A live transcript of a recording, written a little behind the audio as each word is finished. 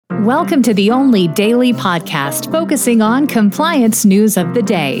Welcome to the only daily podcast focusing on compliance news of the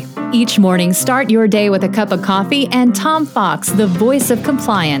day. Each morning, start your day with a cup of coffee and Tom Fox, the voice of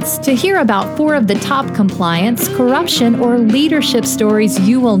compliance, to hear about 4 of the top compliance, corruption, or leadership stories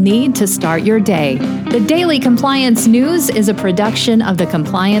you will need to start your day. The Daily Compliance News is a production of the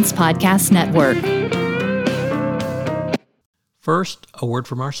Compliance Podcast Network. First, a word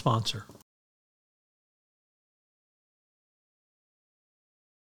from our sponsor.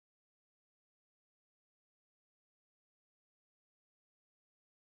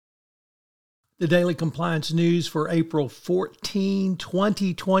 The Daily Compliance News for April 14,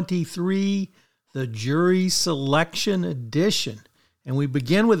 2023, the Jury Selection Edition. And we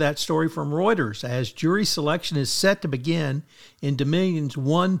begin with that story from Reuters, as jury selection is set to begin in Dominion's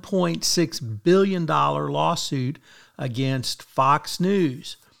 $1.6 billion lawsuit against Fox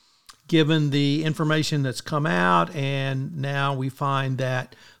News. Given the information that's come out, and now we find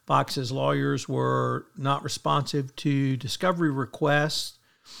that Fox's lawyers were not responsive to discovery requests,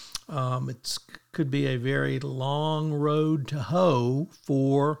 it could be a very long road to hoe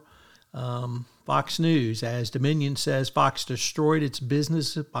for Fox News, as Dominion says Fox destroyed its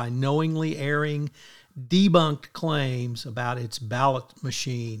business by knowingly airing debunked claims about its ballot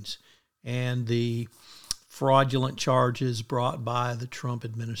machines and the fraudulent charges brought by the Trump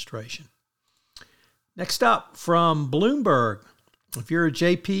administration. Next up, from Bloomberg. If you're a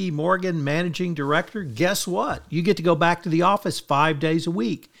JP Morgan managing director, guess what? You get to go back to the office 5 days a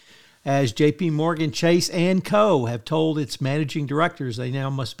week. As JP Morgan Chase & Co. have told its managing directors they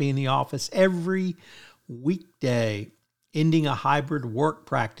now must be in the office every weekday, ending a hybrid work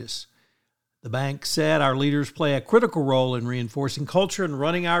practice. The bank said, "Our leaders play a critical role in reinforcing culture and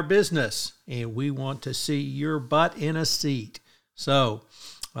running our business, and we want to see your butt in a seat." So,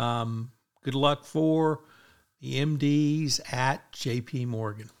 good luck for the MDs at JP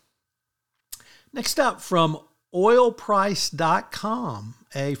Morgan. Next up, from oilprice.com,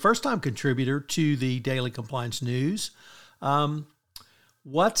 a first-time contributor to the Daily Compliance News.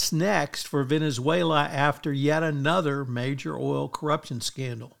 What's next for Venezuela after yet another major oil corruption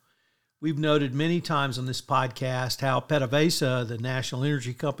scandal? We've noted many times on this podcast how PDVSA, the national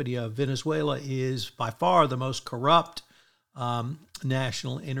energy company of Venezuela, is by far the most corrupt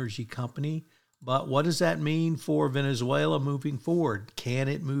national energy company. But what does that mean for Venezuela moving forward? Can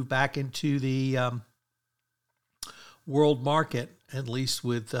it move back into the world market, at least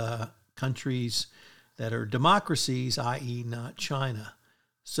with countries that are democracies, i.e. not China?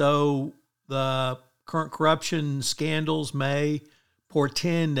 So the current corruption scandals may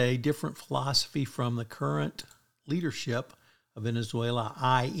portend a different philosophy from the current leadership of Venezuela,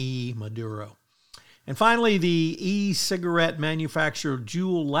 i.e. Maduro. And finally, the e-cigarette manufacturer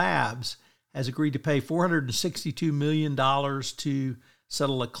Juul Labs has agreed to pay $462 million to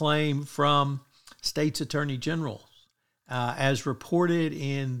settle a claim from states' attorney generals. As reported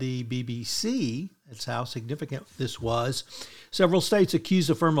in the BBC, that's how significant this was, several states accused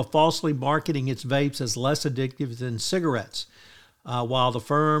the firm of falsely marketing its vapes as less addictive than cigarettes. While the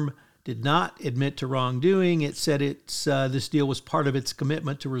firm did not admit to wrongdoing, it said this deal was part of its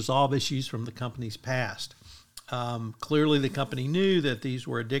commitment to resolve issues from the company's past. Clearly, the company knew that these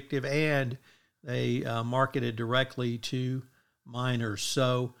were addictive, and they marketed directly to minors.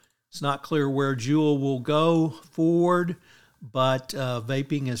 So it's not clear where Juul will go forward, but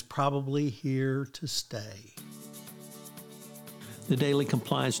vaping is probably here to stay. The Daily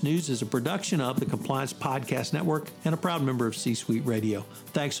Compliance News is a production of the Compliance Podcast Network and a proud member of C-Suite Radio.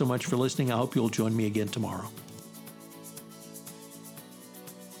 Thanks so much for listening. I hope you'll join me again tomorrow.